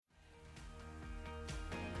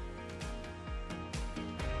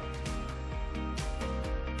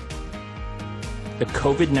The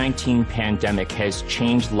COVID-19 pandemic has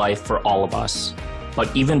changed life for all of us.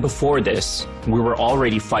 But even before this, we were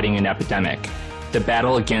already fighting an epidemic, the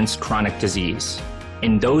battle against chronic disease.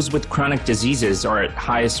 And those with chronic diseases are at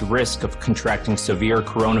highest risk of contracting severe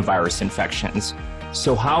coronavirus infections.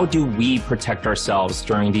 So how do we protect ourselves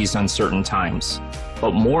during these uncertain times?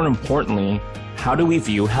 But more importantly, how do we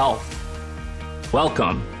view health?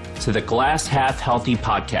 Welcome to the Glass Half Healthy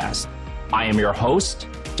podcast. I am your host,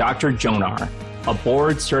 Dr. Jonar, a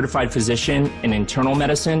board-certified physician in internal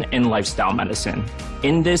medicine and lifestyle medicine.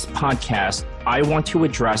 In this podcast, I want to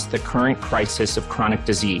address the current crisis of chronic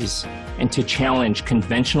disease and to challenge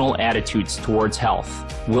conventional attitudes towards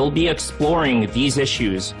health. We'll be exploring these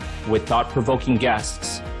issues with thought-provoking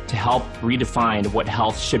guests to help redefine what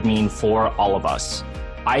health should mean for all of us.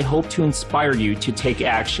 I hope to inspire you to take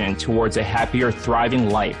action towards a happier, thriving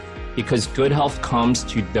life because good health comes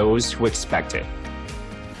to those who expect it.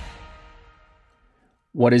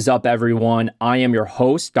 What is up, everyone? I am your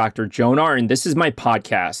host, Dr. Jonar, and this is my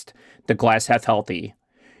podcast, The Glass Half Healthy.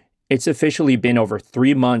 It's officially been over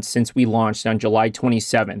 3 months since we launched on July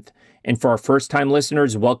 27th, and for our first-time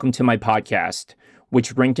listeners, welcome to my podcast,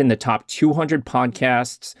 which ranked in the top 200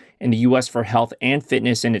 podcasts in the U.S. for health and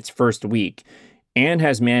fitness in its first week, and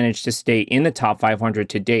has managed to stay in the top 500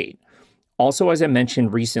 to date. Also, as I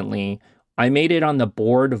mentioned recently, I made it on the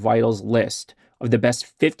Board Vitals list of the best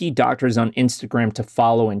 50 doctors on Instagram to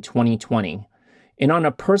follow in 2020. And on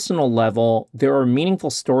a personal level, there are meaningful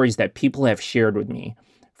stories that people have shared with me.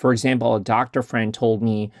 For example, a doctor friend told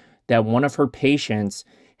me that one of her patients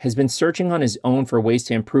has been searching on his own for ways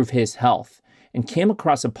to improve his health and came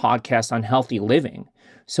across a podcast on healthy living.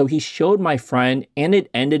 So he showed my friend and it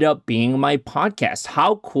ended up being my podcast.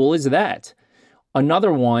 How cool is that?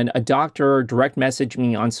 Another one, a doctor direct messaged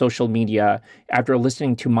me on social media after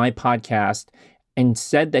listening to my podcast and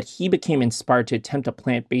said that he became inspired to attempt a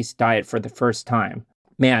plant-based diet for the first time.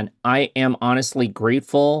 Man, I am honestly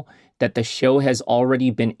grateful that the show has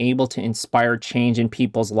already been able to inspire change in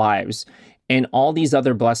people's lives and all these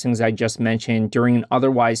other blessings I just mentioned during an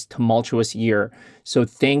otherwise tumultuous year. So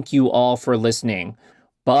thank you all for listening.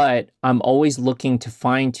 But I'm always looking to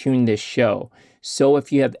fine-tune this show. So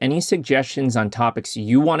if you have any suggestions on topics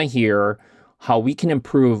you want to hear, how we can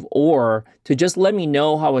improve, or to just let me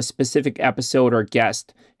know how a specific episode or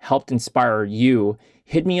guest helped inspire you,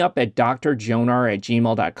 hit me up at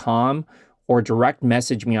drjonar@gmail.com or direct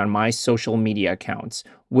message me on my social media accounts,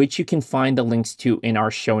 which you can find the links to in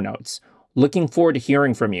our show notes. Looking forward to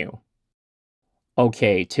hearing from you.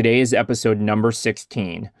 Okay, today is episode number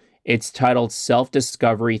 16. It's titled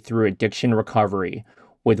Self-Discovery Through Addiction Recovery,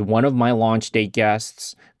 with one of my launch day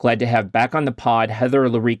guests. Glad to have back on the pod, Heather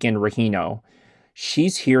Lurican-Regino.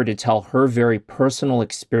 She's here to tell her very personal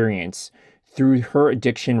experience through her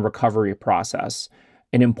addiction recovery process.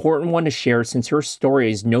 An important one to share since her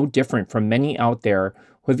story is no different from many out there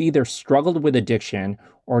who have either struggled with addiction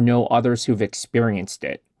or know others who've experienced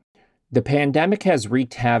it. The pandemic has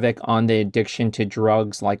wreaked havoc on the addiction to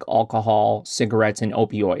drugs like alcohol, cigarettes, and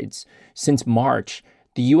opioids. Since March,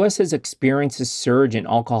 the U.S. has experienced a surge in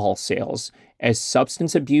alcohol sales as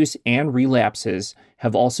substance abuse and relapses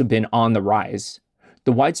have also been on the rise.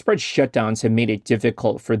 The widespread shutdowns have made it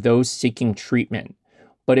difficult for those seeking treatment,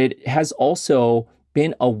 but it has also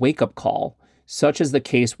been a wake-up call, such as the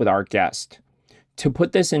case with our guest. To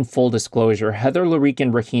put this in full disclosure, Heather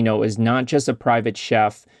Lurican-Regino is not just a private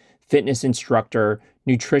chef, fitness instructor,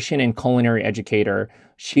 nutrition and culinary educator.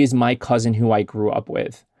 She is my cousin who I grew up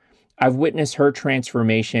with. I've witnessed her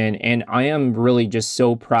transformation, and I am really just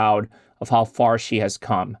so proud of how far she has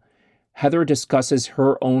come. Heather discusses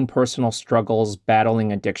her own personal struggles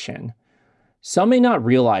battling addiction. Some may not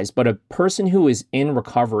realize, but a person who is in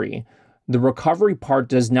recovery, the recovery part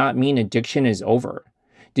does not mean addiction is over.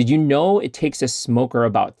 Did you know it takes a smoker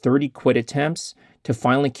about 30 quit attempts to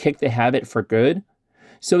finally kick the habit for good?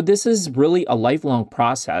 So this is really a lifelong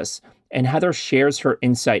process, and Heather shares her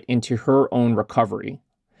insight into her own recovery.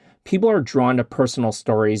 People are drawn to personal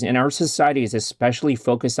stories, and our society is especially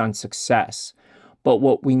focused on success. But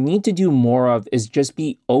what we need to do more of is just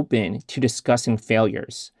be open to discussing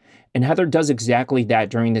failures. And Heather does exactly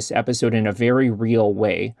that during this episode in a very real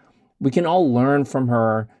way. We can all learn from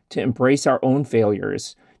her to embrace our own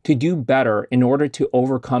failures, to do better in order to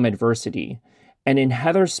overcome adversity. And in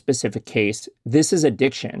Heather's specific case, this is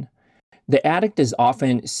addiction. The addict is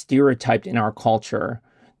often stereotyped in our culture.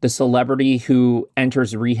 The celebrity who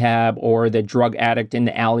enters rehab or the drug addict in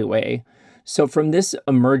the alleyway. So from this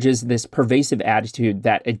emerges this pervasive attitude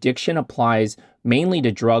that addiction applies mainly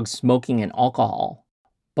to drugs, smoking, and alcohol.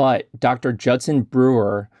 But Dr. Judson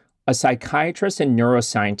Brewer, a psychiatrist and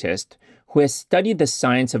neuroscientist who has studied the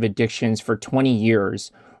science of addictions for 20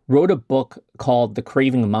 years, wrote a book called The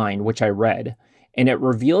Craving Mind, which I read, and it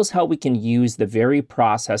reveals how we can use the very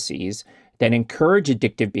processes that encourage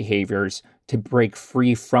addictive behaviors to break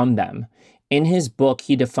free from them. In his book,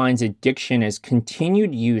 he defines addiction as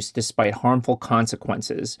continued use despite harmful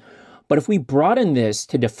consequences. But if we broaden this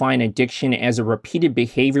to define addiction as a repeated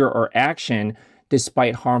behavior or action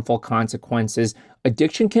despite harmful consequences,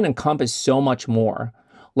 addiction can encompass so much more,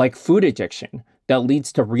 like food addiction that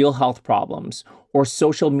leads to real health problems, or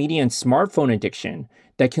social media and smartphone addiction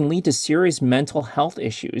that can lead to serious mental health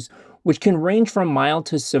issues, which can range from mild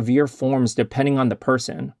to severe forms depending on the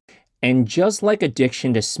person. And just like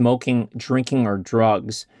addiction to smoking, drinking, or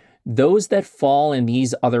drugs, those that fall in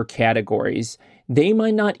these other categories, they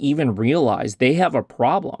might not even realize they have a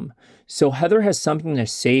problem. So Heather has something to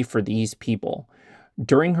say for these people.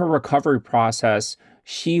 During her recovery process,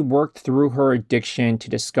 she worked through her addiction to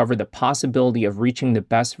discover the possibility of reaching the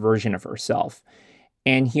best version of herself.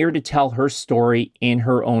 And here to tell her story in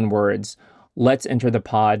her own words, let's enter the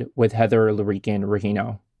pod with Heather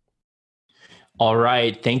Lurican-Rahino. All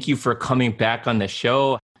right. Thank you for coming back on the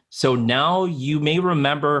show. So now you may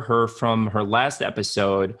remember her from her last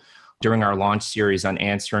episode during our launch series on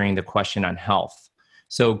answering the question on health.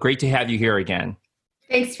 So great to have you here again.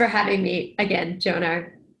 Thanks for having me again, Jonah.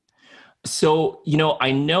 So,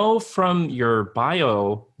 I know from your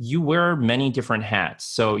bio, you wear many different hats.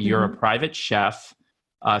 So you're a private chef,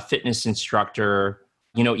 a fitness instructor,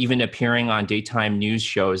 even appearing on daytime news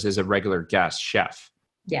shows as a regular guest chef.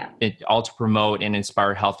 Yeah. All to promote and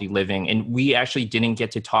inspire healthy living. And we actually didn't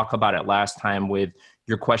get to talk about it last time with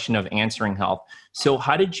your question of answering health. So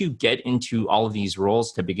how did you get into all of these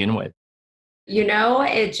roles to begin with?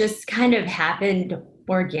 It just kind of happened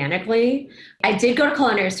organically. I did go to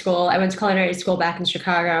culinary school. I went to culinary school back in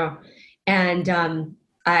Chicago. And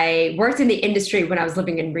I worked in the industry when I was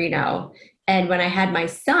living in Reno. And when I had my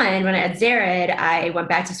son, when I had Zared, I went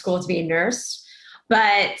back to school to be a nurse.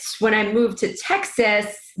 But when I moved to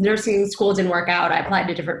Texas, nursing school didn't work out. I applied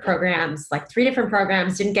to different programs, like 3 different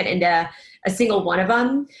programs, didn't get into a single one of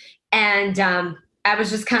them. And I was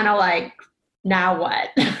just kind of like, now what?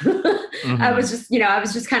 I was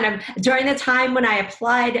just kind of, during the time when I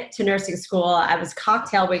applied to nursing school, I was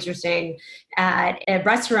cocktail waitressing at a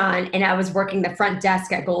restaurant, and I was working the front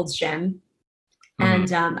desk at Gold's Gym.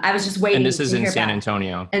 And I was just waiting. And this is in San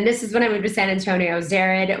Antonio. And this is when I moved to San Antonio.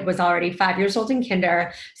 Zared was already 5 years old in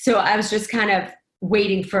kinder. So I was just kind of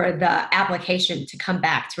waiting for the application to come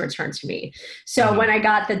back to return to me. So when I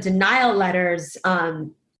got the denial letters,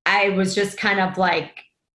 I was just kind of like,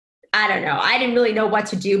 I don't know. I didn't really know what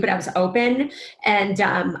to do, but I was open. And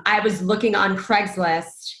I was looking on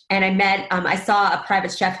Craigslist, and I saw a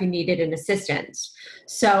private chef who needed an assistant.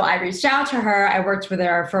 So I reached out to her. I worked with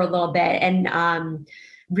her for a little bit and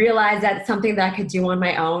realized that's something that I could do on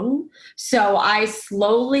my own. So I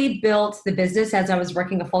slowly built the business as I was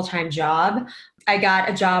working a full-time job. I got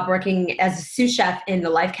a job working as a sous chef in the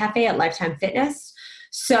Life Cafe at Lifetime Fitness.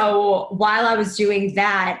 So while I was doing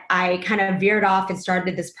that, I kind of veered off and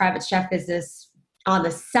started this private chef business on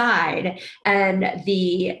the side. And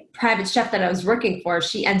the private chef that I was working for,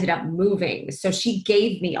 she ended up moving. So she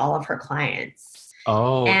gave me all of her clients.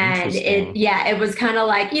 Oh, and it was kind of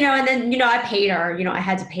like, and then, I paid her, I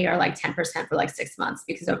had to pay her like 10% for like 6 months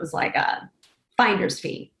because it was like a finder's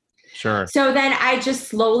fee. Sure. So then I just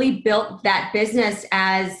slowly built that business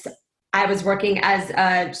as I was working as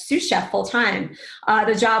a sous chef full time.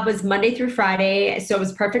 The job was Monday through Friday. So it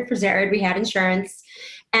was perfect for Zared. We had insurance.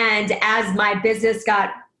 And as my business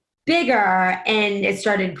got bigger and it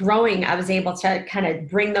started growing, I was able to kind of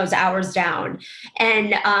bring those hours down.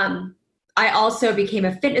 And I also became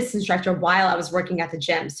a fitness instructor while I was working at the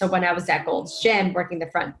gym. So when I was at Gold's Gym working the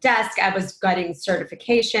front desk, I was getting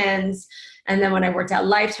certifications. And then when I worked at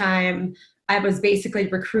Lifetime, I was basically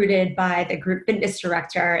recruited by the group fitness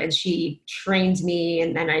director, and she trained me,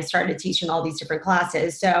 and then I started teaching all these different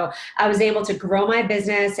classes. So I was able to grow my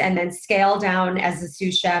business and then scale down as a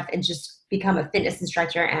sous chef and just become a fitness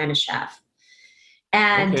instructor and a chef.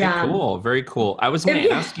 And cool. Very cool. I was going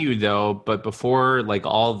to ask you though, but before like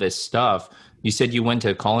all this stuff, you said you went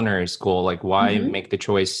to culinary school. Like why make the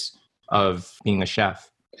choice of being a chef?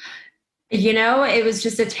 It was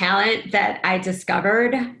just a talent that I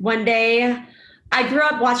discovered one day. I grew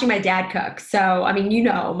up watching my dad cook. So,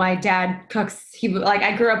 my dad cooks.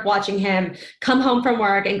 I grew up watching him come home from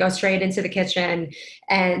work and go straight into the kitchen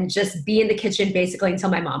and just be in the kitchen basically until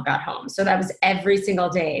my mom got home. So that was every single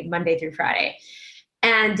day, Monday through Friday.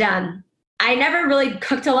 And I never really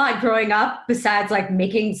cooked a lot growing up besides like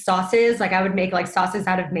making sauces. Like I would make like sauces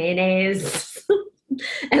out of mayonnaise.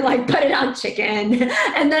 and like put it on chicken.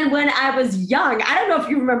 And then when I was young, I don't know if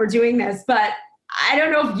you remember doing this, but I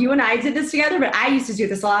don't know if you and I did this together, but I used to do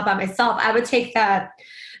this a lot by myself. I would take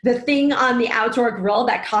the thing on the outdoor grill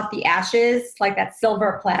that caught the ashes, like that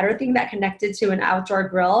silver platter thing that connected to an outdoor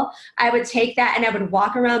grill. I would take that and I would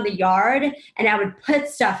walk around the yard and I would put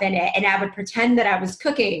stuff in it and I would pretend that I was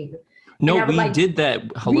cooking. No, we did that.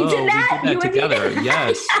 Hello, we did that, together.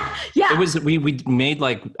 Yes. Yeah. It was, we made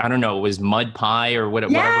like, I don't know, it was mud pie or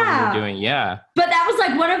whatever we were doing. Yeah. But that was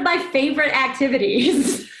like one of my favorite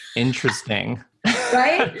activities. Interesting.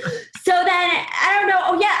 Right? So then I don't know.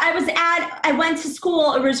 Oh yeah, I went to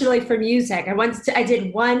school originally for music. I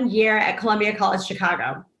did 1 year at Columbia College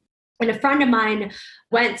Chicago. And a friend of mine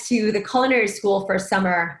went to the culinary school for a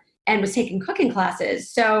summer and was taking cooking classes.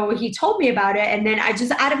 So he told me about it. And then I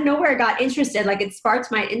just out of nowhere got interested, like it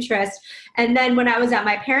sparked my interest. And then when I was at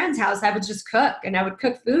my parents' house, I would just cook and I would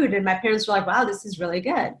cook food. And my parents were like, wow, this is really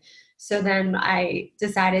good. So then I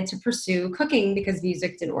decided to pursue cooking because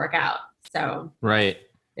music didn't work out. So, right.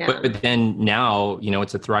 Yeah. But then now,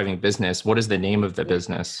 it's a thriving business. What is the name of the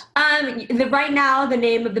business? Right now, the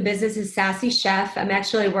name of the business is Sassy Chef. I'm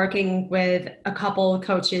actually working with a couple of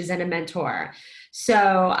coaches and a mentor.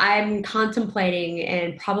 So I'm contemplating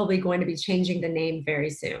and probably going to be changing the name very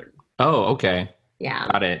soon. Oh, okay. Yeah.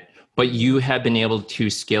 Got it. But you have been able to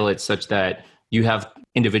scale it such that you have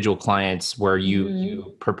individual clients where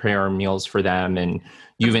you prepare meals for them, and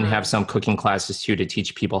you even have some cooking classes too to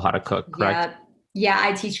teach people how to cook, correct? Yeah,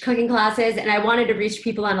 I teach cooking classes and I wanted to reach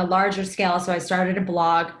people on a larger scale. So I started a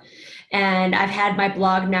blog and I've had my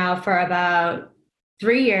blog now for about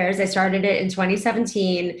 3 years. I started it in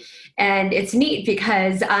 2017 and it's neat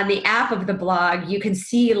because on the app of the blog, you can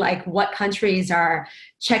see like what countries are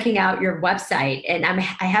checking out your website. And I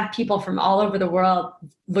have people from all over the world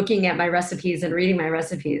looking at my recipes and reading my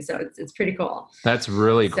recipes. So it's pretty cool. That's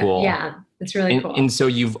really cool. Yeah, it's really cool. And so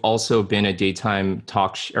you've also been a daytime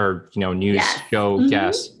talk news show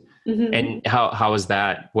guest. Mm-hmm. And how is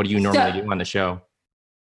that? What do you normally do on the show?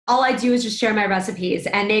 All I do is just share my recipes,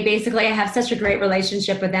 and I have such a great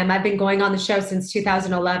relationship with them. I've been going on the show since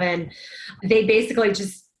 2011. They basically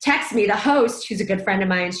just text me, the host, who's a good friend of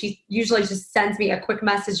mine. She usually just sends me a quick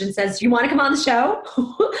message and says, you want to come on the show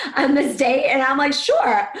on this date? And I'm like,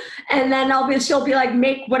 sure. And then she'll be like,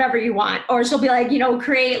 make whatever you want. Or she'll be like,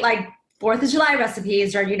 create like 4th of July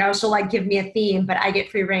recipes, or, she'll like give me a theme, but I get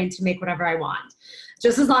free reign to make whatever I want,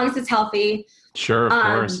 just as long as it's healthy. Sure, of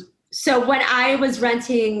course. So when I was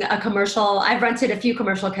renting I've rented a few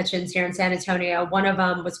commercial kitchens here in San Antonio. One of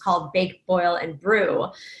them was called Bake, Boil, and Brew.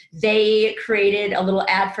 They created a little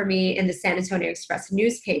ad for me in the San Antonio Express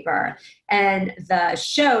newspaper. And the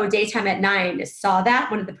show, Daytime at 9, saw that.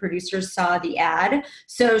 One of the producers saw the ad.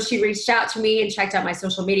 So she reached out to me and checked out my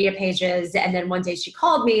social media pages. And then one day she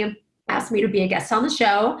called me, asked me to be a guest on the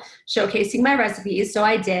show, showcasing my recipes. So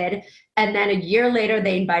I did. And then a year later,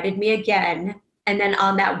 they invited me again. And then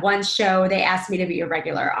on that one show, they asked me to be a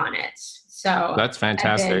regular on it. So that's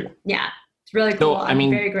fantastic. It's really cool. So, I'm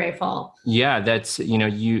very grateful. Yeah, that's,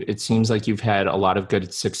 it seems like you've had a lot of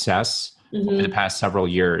good success over the past several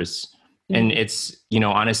years. And it's,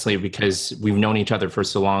 honestly, because we've known each other for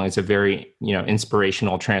so long, it's a very,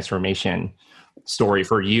 inspirational transformation story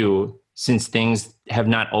for you, since things have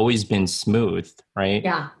not always been smooth, right?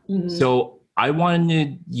 Yeah. So I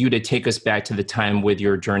wanted you to take us back to the time with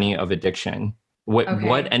your journey of addiction.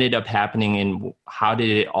 What ended up happening and how did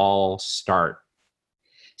it all start?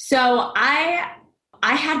 So I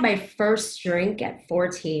had my first drink at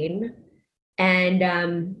 14,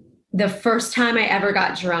 and the first time I ever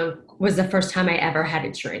got drunk was the first time I ever had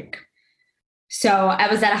a drink. So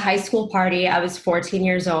I was at a high school party. I was 14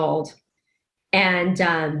 years old, and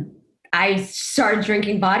I started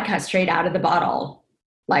drinking vodka straight out of the bottle,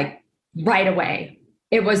 like right away.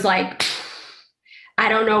 It was like, I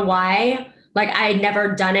don't know why. Like I had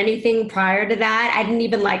never done anything prior to that. I didn't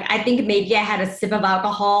even I think maybe I had a sip of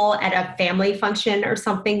alcohol at a family function or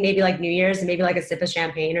something, maybe like New Year's, and maybe like a sip of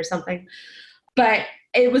champagne or something. But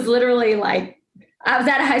it was literally like, I was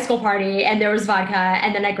at a high school party and there was vodka,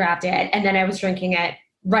 and then I grabbed it and then I was drinking it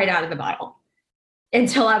right out of the bottle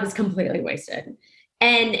until I was completely wasted.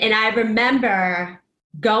 And I remember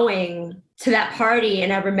going to that party,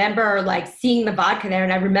 and I remember seeing the vodka there,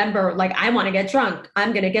 and I remember I want to get drunk.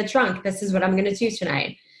 I'm going to get drunk. This is what I'm going to do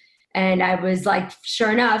tonight. And I was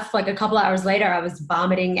sure enough, a couple hours later, I was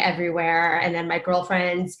vomiting everywhere. And then my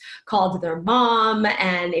girlfriends called their mom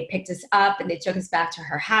and they picked us up and they took us back to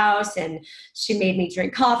her house, and she made me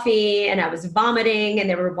drink coffee, and I was vomiting, and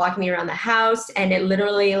they were walking me around the house. And it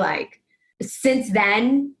literally since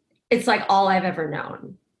then, it's all I've ever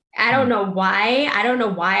known. I don't know why. I don't know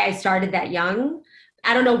why I started that young.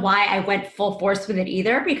 I don't know why I went full force with it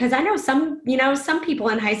either, because I know some people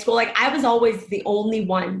in high school, like I was always the only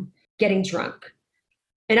one getting drunk.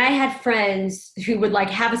 And I had friends who would like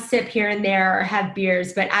have a sip here and there or have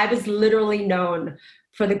beers, but I was literally known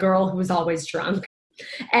for the girl who was always drunk.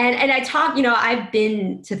 And I talk, I've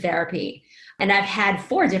been to therapy and I've had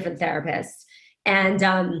 4 different therapists.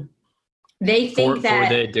 And they think for that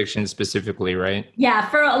the addiction specifically, right? yeah,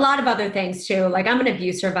 for a lot of other things too. Like I'm an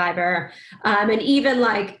abuse survivor. And even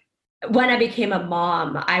like when I became a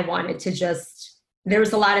mom, there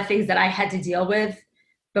was a lot of things that I had to deal with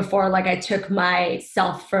before like I took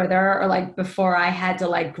myself further, or like before I had to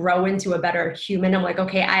like grow into a better human. I'm like,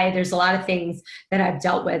 okay, there's a lot of things that I've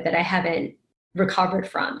dealt with that I haven't recovered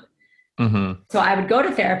from. Mm-hmm. So I would go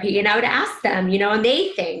to therapy and I would ask them, and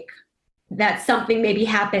they think that something maybe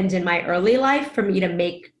happened in my early life for me to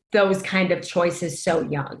make those kind of choices so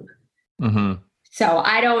young. Mm-hmm. So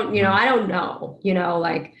I don't know,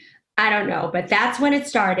 I don't know, but that's when it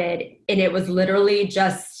started. And it was literally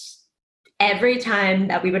just every time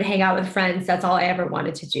that we would hang out with friends, that's all I ever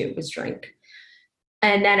wanted to do was drink.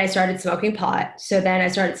 And then I started smoking pot. So then I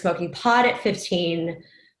started smoking pot at 15.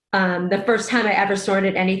 The first time I ever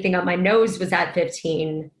snorted anything up my nose was at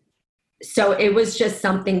 15. So it was just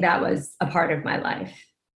something that was a part of my life.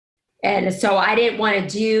 And so I didn't want to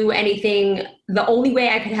do anything. The only way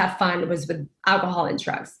I could have fun was with alcohol and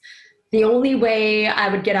drugs. The only way I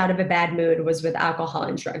would get out of a bad mood was with alcohol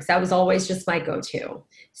and drugs. That was always just my go-to.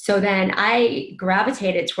 So then I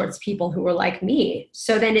gravitated towards people who were like me.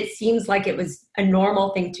 So then it seems like it was a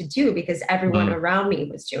normal thing to do because everyone around me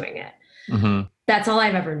was doing it. Mm-hmm. That's all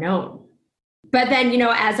I've ever known. But then,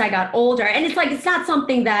 as I got older, and it's not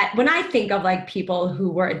something that when I think of like people who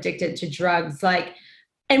were addicted to drugs, like,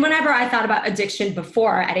 and whenever I thought about addiction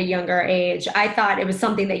before at a younger age, I thought it was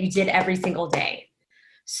something that you did every single day.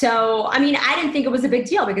 So, I mean, I didn't think it was a big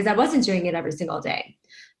deal because I wasn't doing it every single day.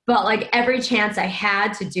 But like every chance I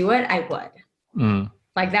had to do it, I would.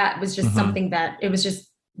 Like that was just something that it was just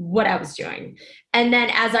what I was doing. And then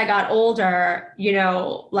as I got older,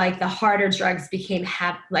 like the harder drugs became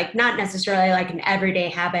like not necessarily like an everyday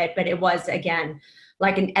habit, but it was again,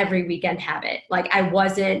 like an every weekend habit. Like I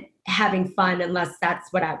wasn't having fun unless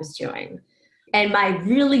that's what I was doing. And my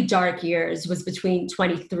really dark years was between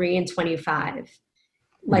 23 and 25.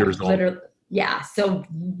 Like literally, yeah. So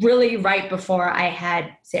really right before I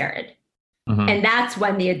had Zared. And that's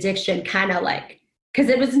when the addiction kind of like, because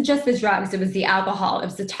it wasn't just the drugs, it was the alcohol, it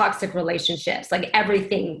was the toxic relationships, like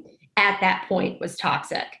everything at that point was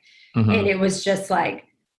toxic. And it was just like,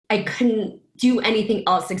 I couldn't do anything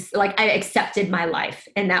else. Like I accepted my life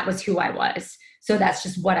and that was who I was. So that's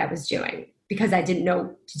just what I was doing because I didn't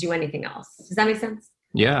know to do anything else. Does that make sense?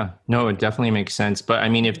 Yeah, no, it definitely makes sense. But I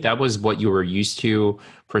mean, if that was what you were used to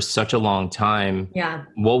for such a long time,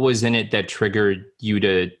 what was in it that triggered you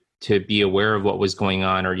to be aware of what was going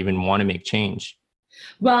on or even want to make change?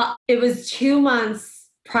 Well, it was 2 months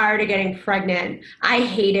prior to getting pregnant. I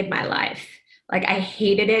hated my life. Like I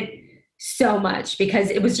hated it so much because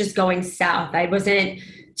it was just going south. I wasn't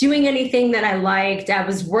doing anything that I liked. I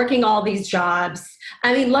was working all these jobs.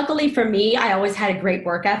 I mean, luckily for me, I always had a great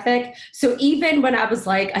work ethic. So even when I was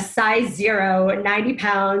like a size 0, 90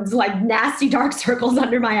 pounds, like nasty dark circles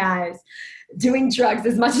under my eyes, doing drugs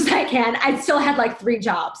as much as I can, I still had like 3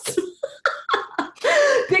 jobs.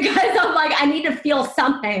 Because I'm like, I need to feel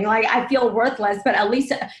something. Like I feel worthless, but at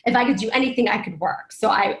least if I could do anything, I could work. So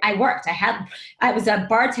I worked. I was a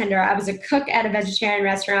bartender. I was a cook at a vegetarian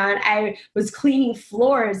restaurant. I was cleaning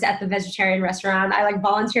floors at the vegetarian restaurant. I like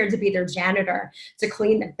volunteered to be their janitor to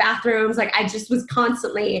clean the bathrooms. Like I just was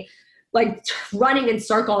constantly like running in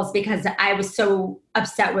circles because I was so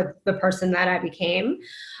upset with the person that I became.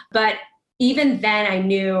 But even then I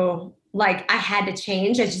knew like I had to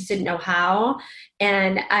change. I just didn't know how.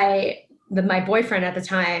 And my boyfriend at the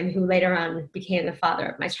time, who later on became the father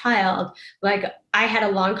of my child, like I had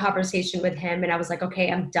a long conversation with him and I was like,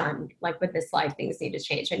 okay, I'm done. Like with this life, things need to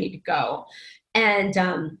change. I need to go.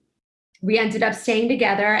 And we ended up staying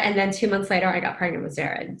together. And then 2 months later, I got pregnant with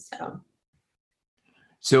Zared.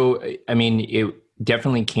 So, I mean, it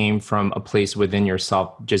definitely came from a place within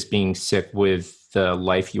yourself, just being sick with the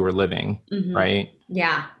life you were living, right?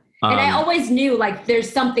 Yeah. And I always knew like,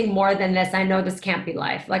 there's something more than this. I know this can't be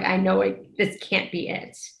life. Like, I know this can't be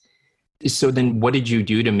it. So then what did you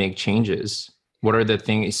do to make changes? What are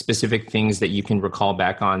the specific things that you can recall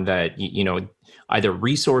back on that, either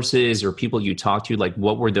resources or people you talked to, like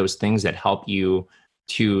what were those things that helped you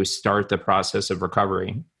to start the process of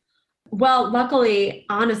recovery? Well, luckily,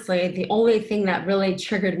 honestly, the only thing that really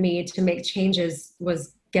triggered me to make changes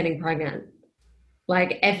was getting pregnant.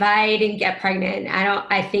 Like if I didn't get pregnant,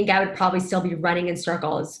 I think I would probably still be running in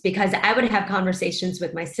circles, because I would have conversations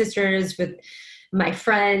with my sisters, with my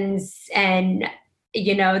friends, and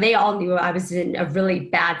they all knew I was in a really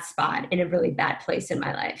bad spot, in a really bad place in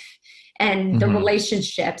my life. And the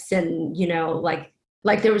relationships, and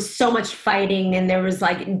like there was so much fighting, and there was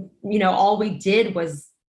like, all we did was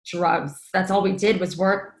drugs. That's all we did was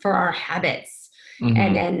work for our habits.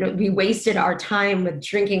 And we wasted our time with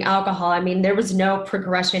drinking alcohol. I mean, there was no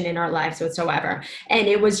progression in our lives whatsoever. And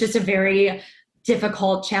it was just a very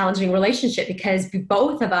difficult, challenging relationship, because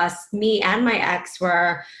both of us, me and my ex,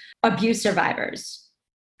 were abuse survivors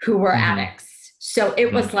who were addicts. So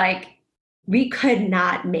it was like, we could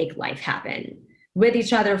not make life happen with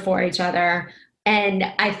each other, for each other. And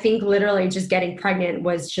I think literally just getting pregnant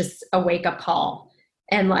was just a wake-up call.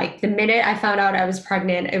 And like the minute I found out I was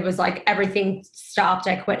pregnant, it was like everything stopped.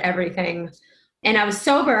 I quit everything. And I was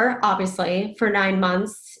sober, obviously, for 9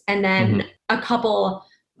 months. And then a couple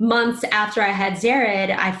months after I had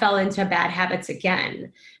Zared, I fell into bad habits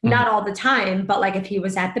again. Not all the time, but like if he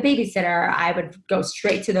was at the babysitter, I would go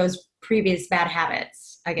straight to those previous bad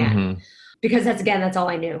habits again. Because that's all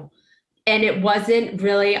I knew. And it wasn't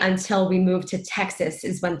really until we moved to Texas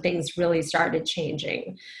is when things really started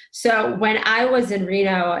changing. So when I was in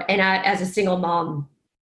Reno, and as a single mom,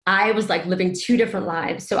 I was like living two different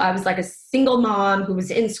lives. So I was like a single mom who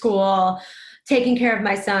was in school, taking care of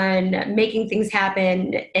my son, making things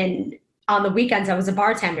happen. And on the weekends, I was a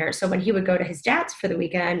bartender. So when he would go to his dad's for the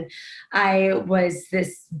weekend, I was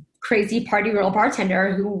this crazy party girl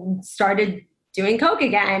bartender who started doing coke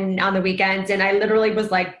again on the weekends. And I literally was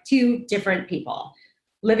like two different people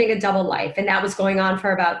living a double life. And that was going on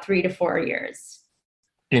for about 3 to 4 years.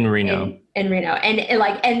 In Reno. In Reno.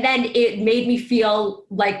 And then it made me feel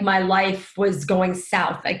like my life was going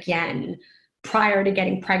south again prior to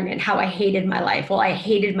getting pregnant, how I hated my life. Well, I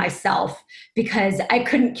hated myself because I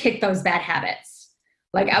couldn't kick those bad habits.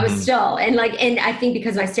 Like I was still, and I think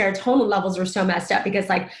because my serotonin levels were so messed up, because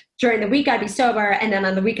like during the week I'd be sober, and then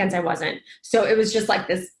on the weekends I wasn't. So it was just like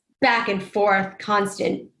this back and forth,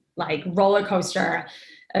 constant like roller coaster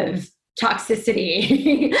of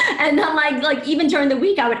toxicity. And then like even during the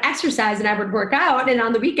week I would exercise and I would work out, and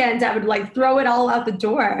on the weekends I would like throw it all out the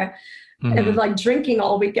door. It was like drinking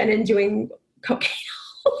all weekend and doing cocaine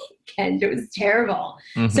all weekend. It was terrible.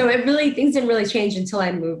 So things didn't really change until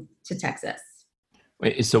I moved to Texas.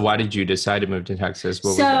 Wait, so why did you decide to move to Texas?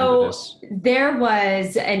 What was there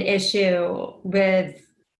was an issue with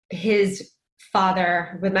his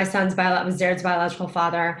father, with my son's Zared's biological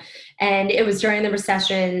father. And it was during the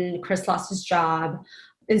recession. Chris lost his job.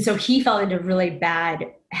 And so he fell into really bad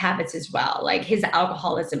habits as well. Like his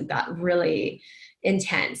alcoholism got really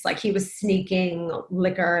intense. Like he was sneaking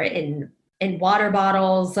liquor in water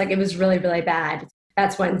bottles. Like it was really, really bad.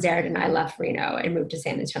 That's when Zared and I left Reno and moved to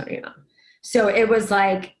San Antonio. So it was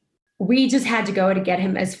like, we just had to go to get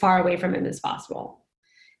him as far away from him as possible.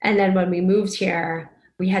 And then when we moved here,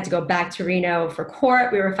 we had to go back to Reno for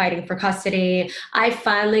court. We were fighting for custody. I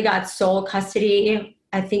finally got sole custody.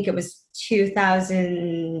 I think it was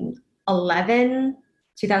 2011,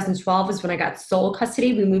 2012 was when I got sole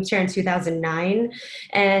custody. We moved here in 2009,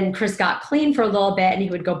 and Chris got clean for a little bit, and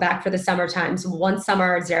he would go back for the summertime. So one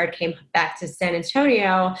summer, Zared came back to San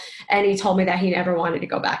Antonio, and he told me that he never wanted to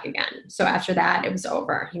go back again. So after that, it was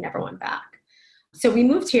over. He never went back. So we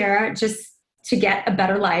moved here just to get a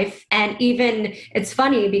better life. And even, it's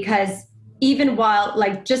funny because even while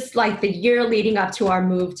just the year leading up to our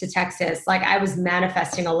move to Texas, I was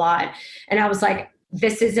manifesting a lot, and I was like,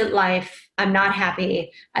 this isn't life. I'm not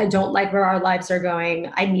happy. I don't like where our lives are going.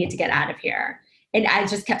 I need to get out of here. And I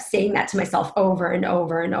just kept saying that to myself over and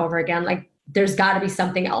over and over again. There's got to be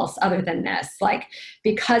something else other than this.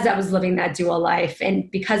 Because I was living that dual life, and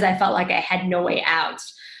because I felt like I had no way out,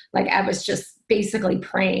 I was just basically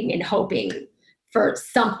praying and hoping for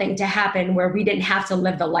something to happen where we didn't have to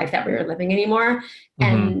live the life that we were living anymore.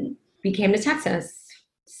 And we came to Texas.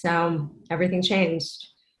 So everything changed.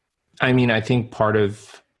 I mean, I think part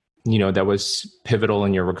of, that was pivotal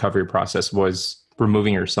in your recovery process was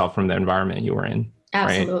removing yourself from the environment you were in.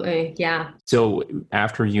 Absolutely. Right? Yeah. So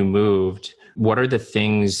after you moved, what are the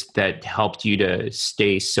things that helped you to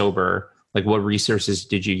stay sober? What resources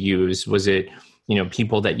did you use? Was it,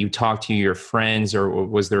 people that you talked to, your friends, or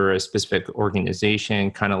was there a specific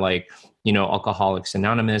organization, kind of Alcoholics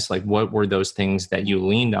Anonymous? What were those things that you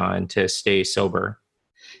leaned on to stay sober?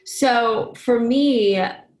 So for me,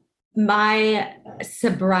 my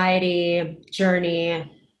sobriety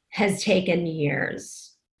journey has taken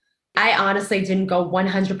years. I honestly didn't go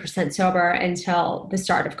 100% sober until the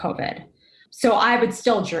start of COVID. So I would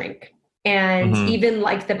still drink. And Mm-hmm. even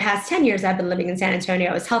like the past 10 years I've been living in San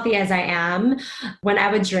Antonio, as healthy as I am, when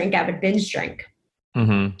I would drink, I would binge drink.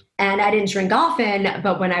 Mm-hmm. And I didn't drink often,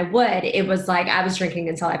 but when I would, it was like I was drinking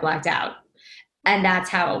until I blacked out. And that's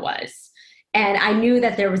how it was. And I knew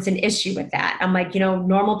that there was an issue with that. I'm like,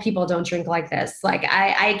 normal people don't drink like this. Like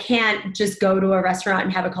I can't just go to a restaurant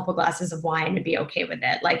and have a couple glasses of wine and be okay with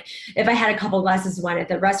it. Like if I had a couple glasses of wine at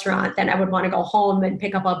the restaurant, then I would want to go home and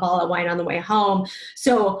pick up a bottle of wine on the way home.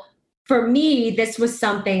 So for me, this was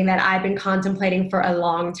something that I've been contemplating for a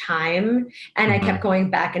long time. And I kept going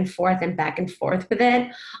back and forth with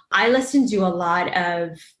it. I listened to a lot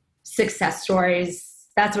of success stories.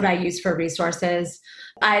 That's what I use for resources.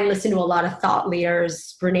 I listen to a lot of thought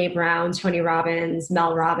leaders, Brene Brown, Tony Robbins,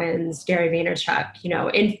 Mel Robbins, Gary Vaynerchuk,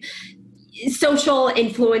 social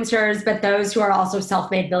influencers, but those who are also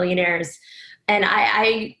self-made billionaires. And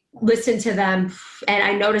I listen to them, and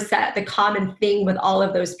I noticed that the common thing with all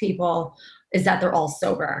of those people is that they're all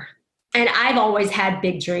sober. And I've always had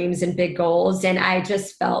big dreams and big goals. And I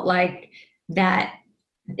just felt like that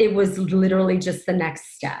it was literally just the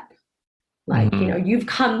next step. Like, you've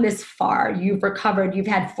come this far, you've recovered, you've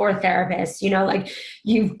had 4 therapists, like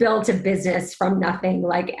you've built a business from nothing.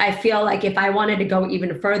 Like, I feel like if I wanted to go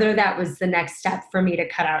even further, that was the next step for me to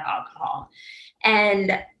cut out alcohol.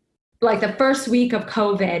 And like the first week of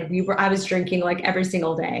COVID, I was drinking like every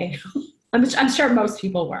single day. I'm sure most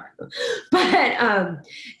people were, but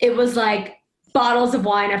it was like bottles of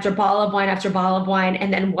wine after bottle of wine after bottle of wine.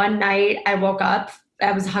 And then one night I woke up,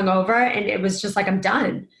 I was hungover, and it was just like, I'm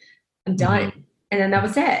done. And then that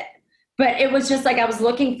was it. But it was just like I was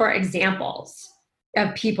looking for examples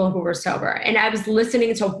of people who were sober, and I was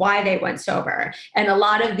listening to why they went sober. And a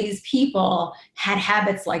lot of these people had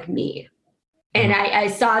habits like me. And I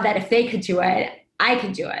saw that if they could do it, I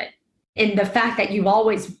could do it. And the fact that you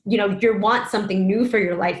always, you want something new for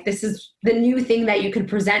your life. This is the new thing that you can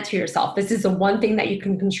present to yourself. This is the one thing that you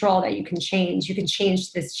can control, that you can change. You can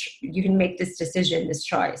change this. You can make this decision, this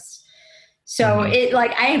choice. So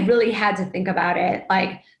I really had to think about it.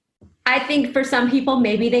 Like, I think for some people,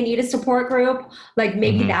 maybe they need a support group. Like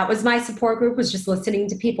maybe that was my support group, was just listening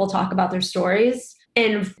to people talk about their stories.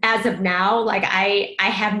 And as of now, like I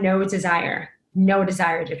have no desire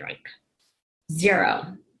to drink.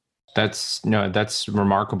 Zero. That's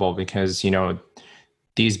remarkable, because,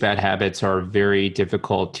 these bad habits are very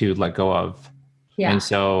difficult to let go of. Yeah. And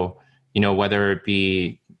so, whether it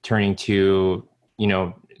be turning to,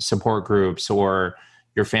 support groups or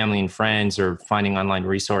your family and friends or finding online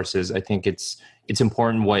resources, I think it's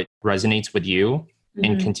important what resonates with you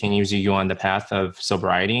and continues you on the path of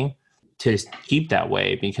sobriety to keep that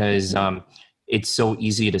way, because it's so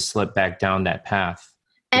easy to slip back down that path.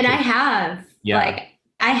 And I have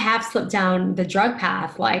slipped down the drug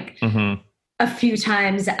path, like a few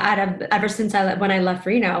times ever since when I left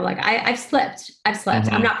Reno. Like I've slipped.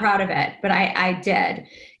 I'm not proud of it, but I did.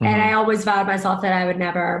 And I always vowed myself that I would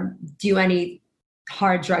never do any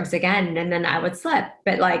hard drugs again. And then I would slip.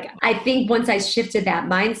 But like, I think once I shifted that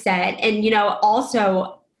mindset, and,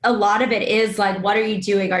 also a lot of it is like, what are you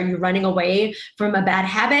doing? Are you running away from a bad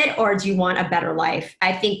habit, or do you want a better life?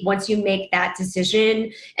 I think once you make that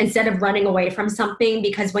decision, instead of running away from something,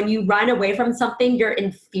 because when you run away from something, you're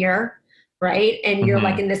in fear, right? And you're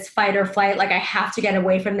like in this fight or flight, like I have to get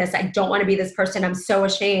away from this. I don't want to be this person. I'm so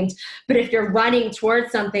ashamed. But if you're running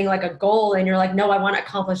towards something like a goal, and you're like, no, I want to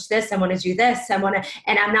accomplish this. I want to do this. And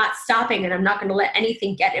I'm not stopping, and I'm not going to let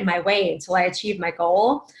anything get in my way until I achieve my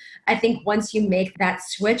goal. I think once you make that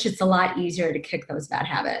switch, it's a lot easier to kick those bad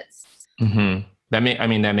habits.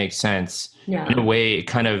 That makes sense. Yeah. In a way, it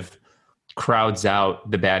kind of crowds out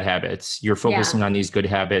the bad habits. You're focusing on these good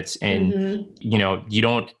habits, and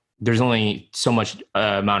there's only so much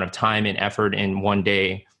amount of time and effort in one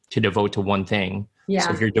day to devote to one thing. Yeah.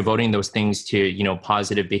 So if you're devoting those things to,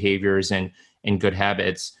 positive behaviors and good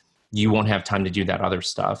habits, you won't have time to do that other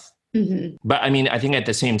stuff. But I think at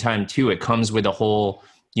the same time too, it comes with a whole,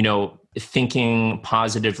 thinking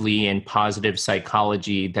positively and positive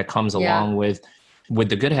psychology that comes along with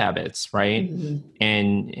the good habits, right?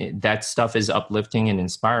 And that stuff is uplifting and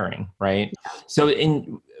inspiring, right? So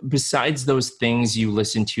besides those things you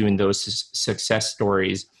listen to in those success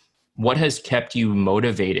stories, what has kept you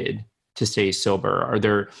motivated to stay sober? Are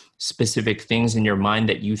there specific things in your mind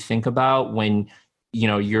that you think about when,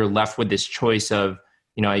 you're left with this choice of,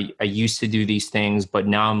 I used to do these things, but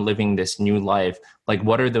now I'm living this new life? Like,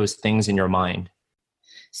 what are those things in your mind?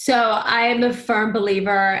 So I'm a firm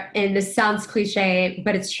believer, and this sounds cliche,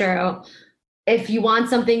 but it's true. if you want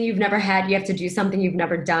something you've never had, you have to do something you've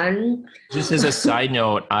never done. Just as a side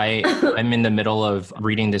note, I'm in the middle of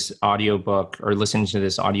reading this audiobook or listening to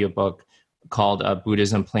this audiobook called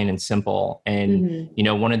Buddhism Plain and Simple. And,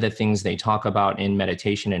 one of the things they talk about in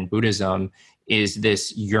meditation and Buddhism is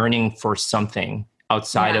this yearning for something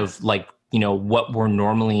outside of like, what we're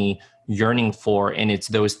normally yearning for. And it's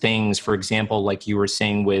those things, for example, like you were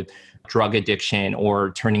saying with drug addiction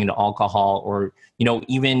or turning into alcohol or,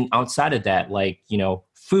 even outside of that, like,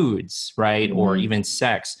 foods, right? Or even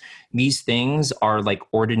sex. These things are like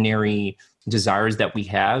ordinary desires that we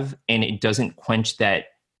have, and it doesn't quench that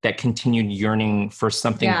continued yearning for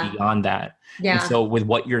something beyond that. Yeah. And so with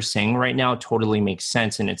what you're saying right now totally makes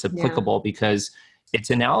sense, and it's applicable because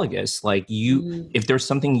it's analogous. Like if there's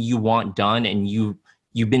something you want done and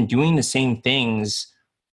you've been doing the same things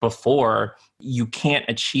before, you can't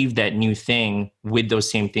achieve that new thing with those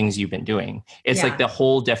same things you've been doing. It's like the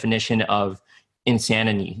whole definition of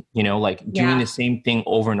insanity, like doing the same thing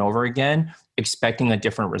over and over again, expecting a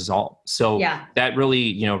different result. So that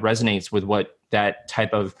really, resonates with what that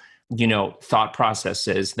type of, thought process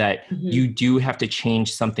is, that you do have to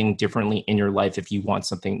change something differently in your life if you want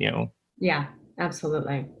something new. Yeah,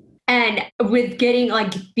 absolutely. And with being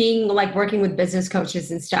working with business coaches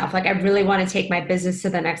and stuff, like I really want to take my business to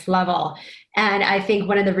the next level. And I think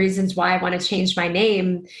one of the reasons why I want to change my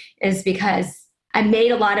name is because I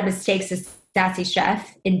made a lot of mistakes as Sassy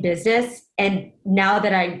Chef in business. And now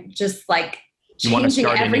that I just changing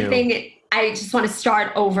everything, I just want to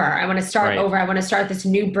start over. I want to start over. I want to start this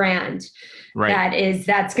new brand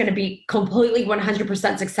that's going to be completely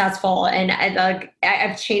 100% successful. And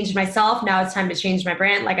I've changed myself. Now it's time to change my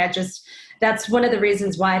brand. That's one of the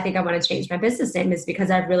reasons why I think I want to change my business name, is because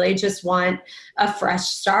I really just want a fresh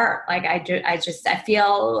start. I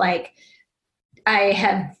feel like I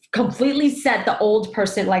have completely set the old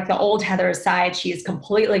person, like the old Heather aside. She is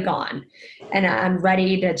completely gone. And I'm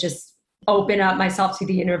ready to just open up myself to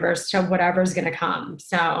the universe, to whatever's going to come.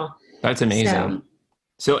 So that's amazing.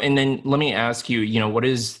 So, and then let me ask you, what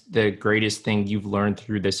is the greatest thing you've learned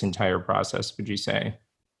through this entire process, would you say?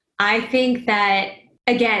 I think that,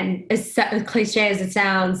 again, as cliche as it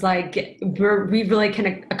sounds, like we really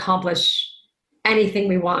can accomplish anything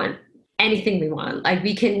we want. Like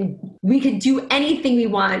we can do anything we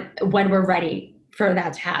want when we're ready for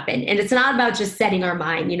that to happen. And it's not about just setting our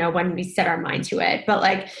mind, when we set our mind to it,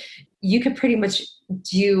 but you could pretty much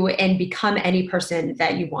do and become any person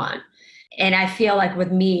that you want. And I feel like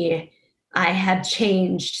with me, I have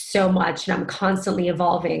changed so much and I'm constantly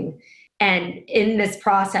evolving. And in this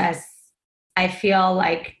process, I feel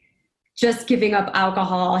like just giving up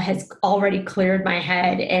alcohol has already cleared my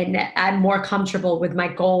head, and I'm more comfortable with my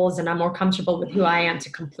goals and I'm more comfortable with who I am to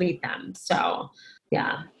complete them. So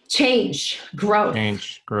growth.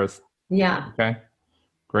 Yeah. Okay,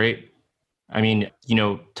 great. I mean,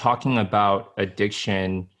 talking about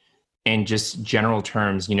addiction in just general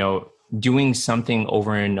terms, doing something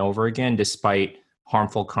over and over again, despite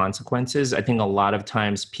harmful consequences. I think a lot of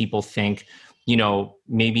times people think,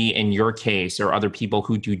 maybe in your case or other people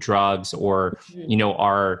who do drugs or,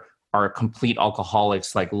 are complete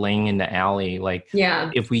alcoholics, like laying in the alley.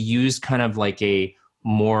 If we use kind of like a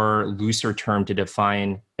more looser term to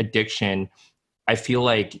define addiction, I feel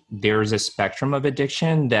like there's a spectrum of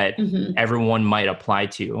addiction that everyone might apply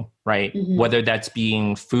to, right? Whether that's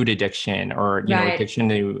being food addiction or, addiction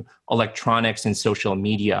to electronics and social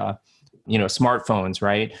media, smartphones,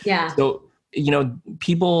 right? Yeah. So,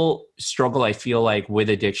 people struggle, I feel like, with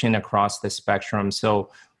addiction across the spectrum.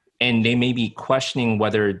 So, and they may be questioning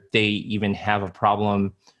whether they even have a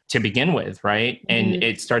problem to begin with, right? And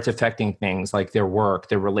it starts affecting things like their work,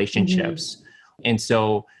 their relationships. And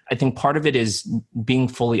so I think part of it is being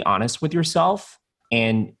fully honest with yourself.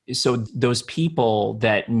 And so those people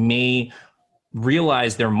that may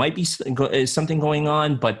realize there might be something going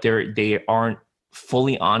on, but they aren't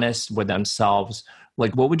fully honest with themselves,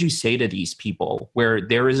 like what would you say to these people where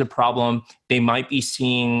there is a problem? They might be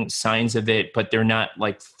seeing signs of it, but they're not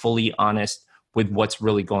like fully honest with what's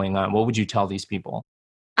really going on. What would you tell these people?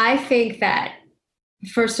 I think that,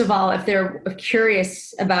 first of all, if they're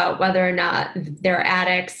curious about whether or not they're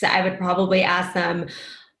addicts, I would probably ask them,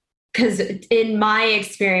 because in my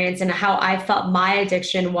experience and how I felt my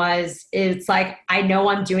addiction was, it's like, I know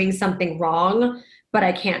I'm doing something wrong, but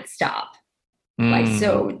I can't stop.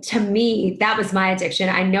 So to me, that was my addiction.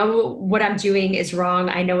 I know what I'm doing is wrong.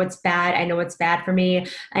 I know it's bad. I know it's bad for me.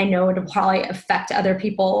 I know it'll probably affect other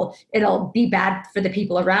people. It'll be bad for the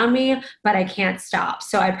people around me, but I can't stop.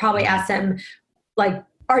 So I'd probably ask them,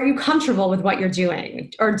 are you comfortable with what you're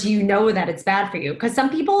doing? Or do you know that it's bad for you? Because some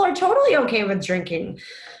people are totally okay with drinking.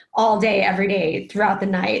 all day, every day, throughout the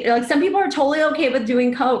night. Like some people are totally okay with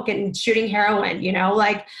doing coke and shooting heroin,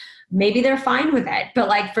 like maybe they're fine with it. But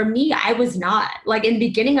like for me, I was not. Like in the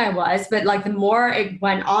beginning I was, but like the more it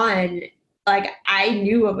went on, like I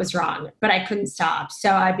knew it was wrong, but I couldn't stop.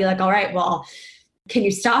 So I'd be like, all right, well, can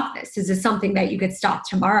you stop this? Is this something that you could stop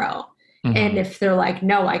tomorrow? Mm-hmm. And if they're like,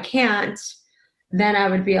 no, I can't, then I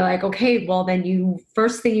would be like, okay, well then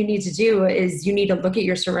first thing you need to do is you need to look at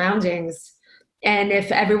your surroundings. And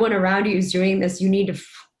if everyone around you is doing this, you need to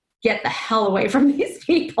get the hell away from these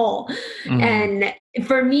people. Mm-hmm. And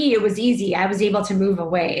for me, it was easy. I was able to move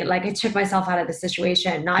away. Like I took myself out of the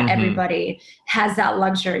situation. Not everybody has that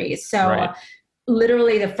luxury. So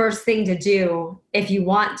literally the first thing to do if you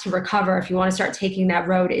want to recover, if you want to start taking that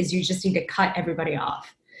road, is you just need to cut everybody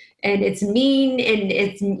off. And it's mean,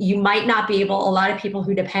 and you might not be able, a lot of people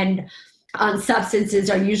who depend on substances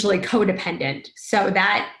are usually codependent. So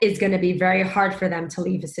that is going to be very hard for them to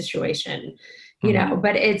leave a situation,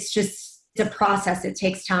 but it's a process. It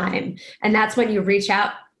takes time. And that's when you reach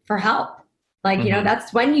out for help. Like,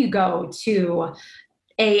 that's when you go to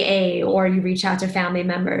AA, or you reach out to family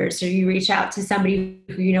members, or you reach out to somebody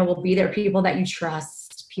who, will be there, people that you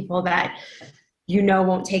trust, people that,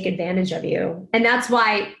 won't take advantage of you. And that's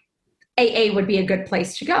why AA would be a good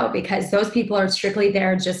place to go, because those people are strictly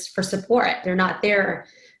there just for support. They're not there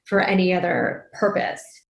for any other purpose.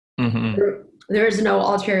 Mm-hmm. There is no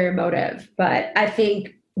ulterior motive. But I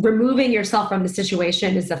think removing yourself from the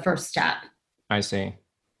situation is the first step. I see.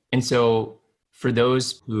 And so for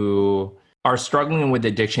those who are struggling with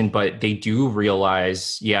addiction, but they do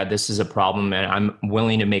realize, yeah, this is a problem and I'm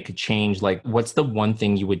willing to make a change, like what's the one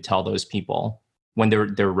thing you would tell those people when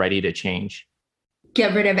they're ready to change?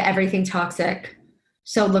 Get rid of everything toxic.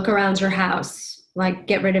 So look around your house, like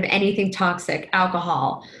get rid of anything toxic,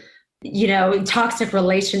 alcohol, toxic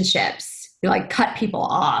relationships, like cut people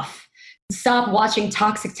off. Stop watching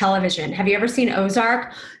toxic television. Have you ever seen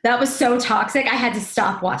Ozark? That was so toxic. I had to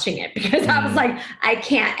stop watching it because I was like, I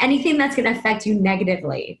can't. Anything that's going to affect you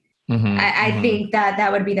negatively. I think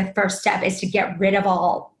that would be the first step, is to get rid of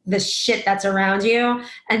all the shit that's around you.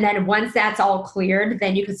 And then once that's all cleared,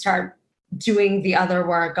 then you can start doing the other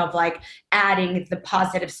work of like adding the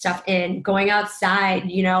positive stuff in, going outside,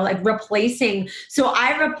 like replacing. So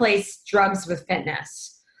I replaced drugs with fitness.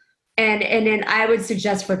 And then I would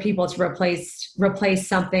suggest for people to replace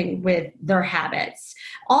something with their habits.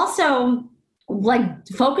 Also, like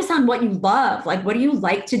focus on what you love. Like, what do you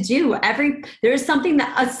like to do? There's something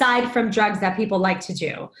that aside from drugs that people like to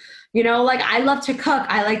do. Like I love to cook.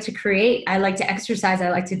 I like to create. I like to exercise. I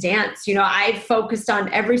like to dance. I focused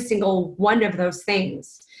on every single one of those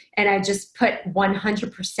things, and I just put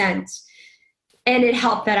 100%. And it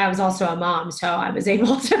helped that I was also a mom, so I was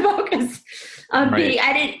able to focus on being.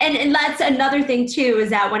 And that's another thing too, is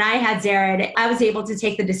that when I had Zared, I was able to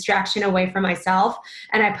take the distraction away from myself,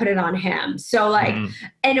 and I put it on him. So like,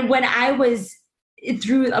 and when I was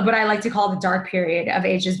through what I like to call the dark period of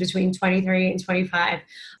ages between 23 and 25,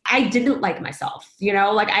 I didn't like myself,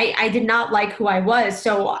 like I did not like who I was.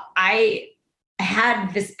 So I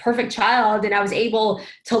had this perfect child, and I was able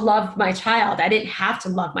to love my child. I didn't have to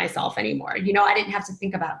love myself anymore. I didn't have to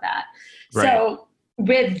think about that. Right. So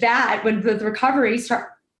with that, when the recovery, start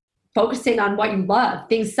focusing on what you love.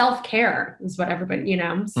 Things, self-care is what everybody,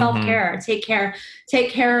 self-care, take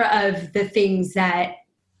care of the things that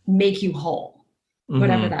make you whole,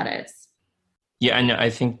 whatever that is. Yeah. And I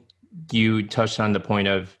think you touched on the point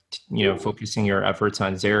of, focusing your efforts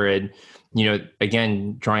on Zared,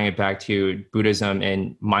 again, drawing it back to Buddhism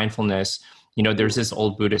and mindfulness. There's this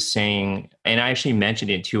old Buddhist saying, and I actually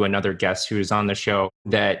mentioned it to another guest who was on the show,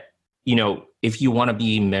 that, if you want to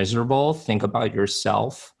be miserable, think about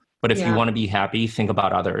yourself. But if you want to be happy, think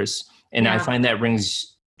about others. And I find that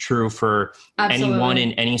rings true for anyone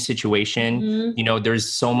in any situation.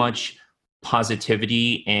 There's so much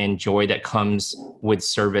positivity and joy that comes with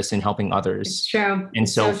service and helping others. It's true. And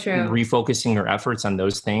so refocusing your efforts on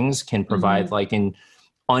those things can provide like an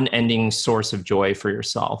unending source of joy for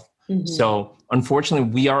yourself. So unfortunately,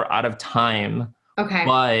 we are out of time. Okay.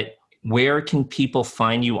 But where can people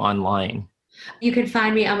find you online? You can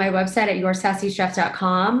find me on my website at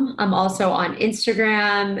yoursassychef.com. I'm also on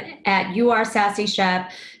Instagram at YourSassyChef,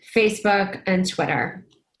 Facebook, and Twitter.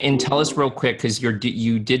 And tell us real quick, because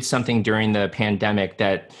you did something during the pandemic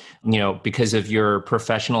that, because of your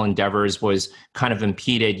professional endeavors was kind of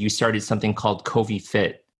impeded. You started something called Covey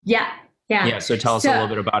Fit. Yeah. So tell us a little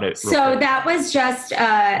bit about it. So that was just,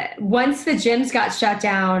 once the gyms got shut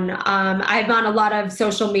down, I'm on a lot of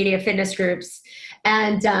social media fitness groups.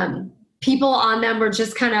 And people on them were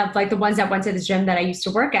just kind of like the ones that went to the gym that I used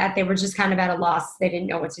to work at. They were just kind of at a loss. They didn't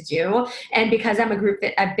know what to do. And because I've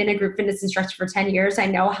been a group fitness instructor for 10 years, I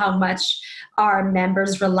know how much our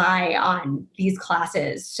members rely on these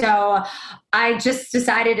classes. So I just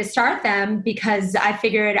decided to start them because I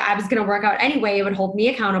figured I was going to work out anyway. It would hold me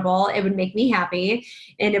accountable. It would make me happy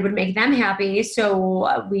and it would make them happy.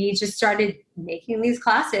 So we just started making these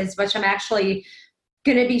classes, which I'm actually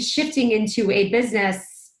going to be shifting into a business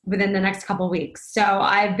within the next couple of weeks. So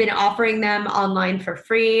I've been offering them online for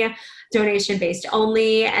free, donation based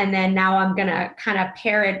only. And then now I'm going to kind of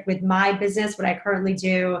pair it with my business, what I currently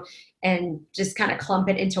do, and just kind of clump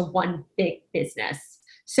it into one big business.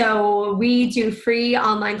 So we do free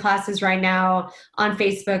online classes right now on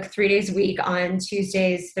Facebook 3 days a week on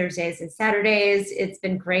Tuesdays, Thursdays, and Saturdays. It's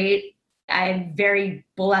been great. I'm very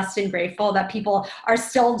blessed and grateful that people are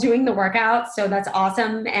still doing the workout. So that's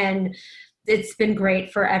awesome. And it's been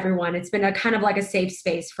great for everyone. It's been a kind of like a safe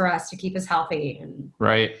space for us to keep us healthy.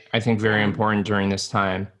 Right. I think very important during this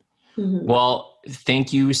time. Mm-hmm. Well,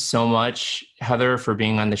 thank you so much, Heather, for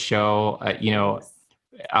being on the show.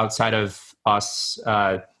 Outside of us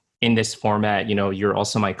in this format, you're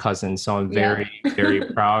also my cousin. So I'm very,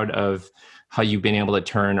 very proud of how you've been able to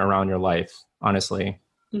turn around your life. Honestly,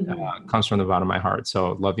 comes from the bottom of my heart.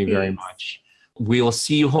 So love you very much. We'll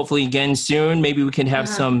see you hopefully again soon. Maybe we can have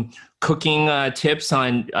some cooking tips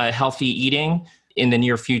on healthy eating in the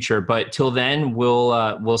near future. But till then,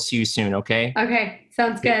 we'll see you soon. Okay. Okay.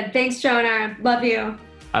 Sounds good. Thanks, Jonah. Love you.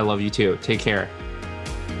 I love you too. Take care.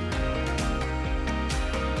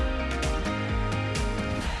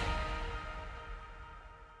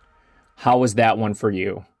 How was that one for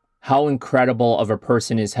you? How incredible of a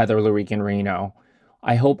person is Heather Lurican-Reno?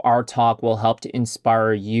 I hope our talk will help to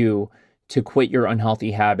inspire you to quit your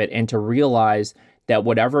unhealthy habit and to realize that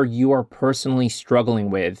whatever you are personally struggling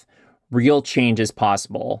with, real change is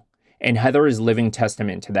possible. And Heather is living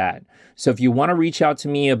testament to that. So if you want to reach out to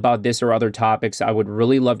me about this or other topics, I would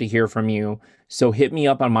really love to hear from you. So hit me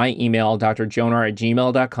up on my email,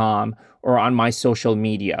 drjonar@gmail.com, or on my social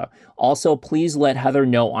media. Also, please let Heather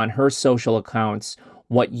know on her social accounts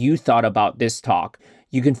what you thought about this talk.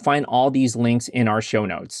 You can find all these links in our show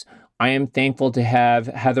notes. I am thankful to have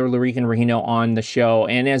Heather Lurican-Reno on the show.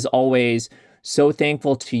 And as always, so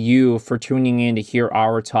thankful to you for tuning in to hear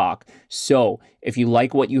our talk. So if you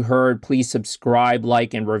like what you heard, please subscribe,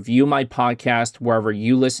 like, and review my podcast wherever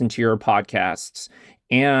you listen to your podcasts.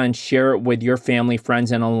 And share it with your family,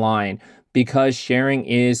 friends, and online, because sharing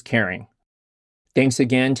is caring. Thanks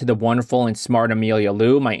again to the wonderful and smart Amelia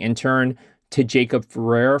Liu, my intern, to Jacob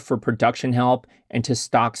Ferrer for production help, and to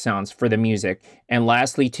Stock Sounds for the music. And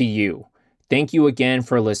lastly, to you. Thank you again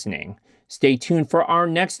for listening. Stay tuned for our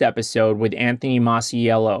next episode with Anthony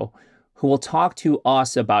Masiello, who will talk to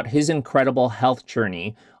us about his incredible health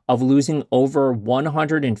journey of losing over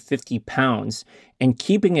 150 pounds and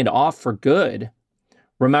keeping it off for good.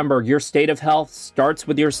 Remember, your state of health starts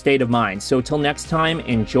with your state of mind. So till next time,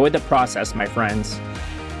 enjoy the process, my friends.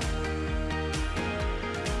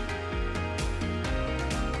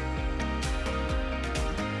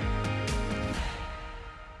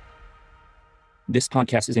 This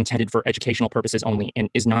podcast is intended for educational purposes only and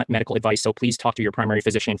is not medical advice, so please talk to your primary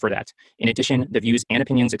physician for that. In addition, the views and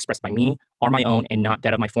opinions expressed by me are my own and not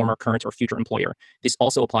that of my former, current, or future employer. This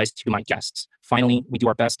also applies to my guests. Finally, we do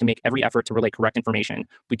our best to make every effort to relay correct information.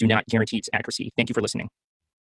 We do not guarantee its accuracy. Thank you for listening.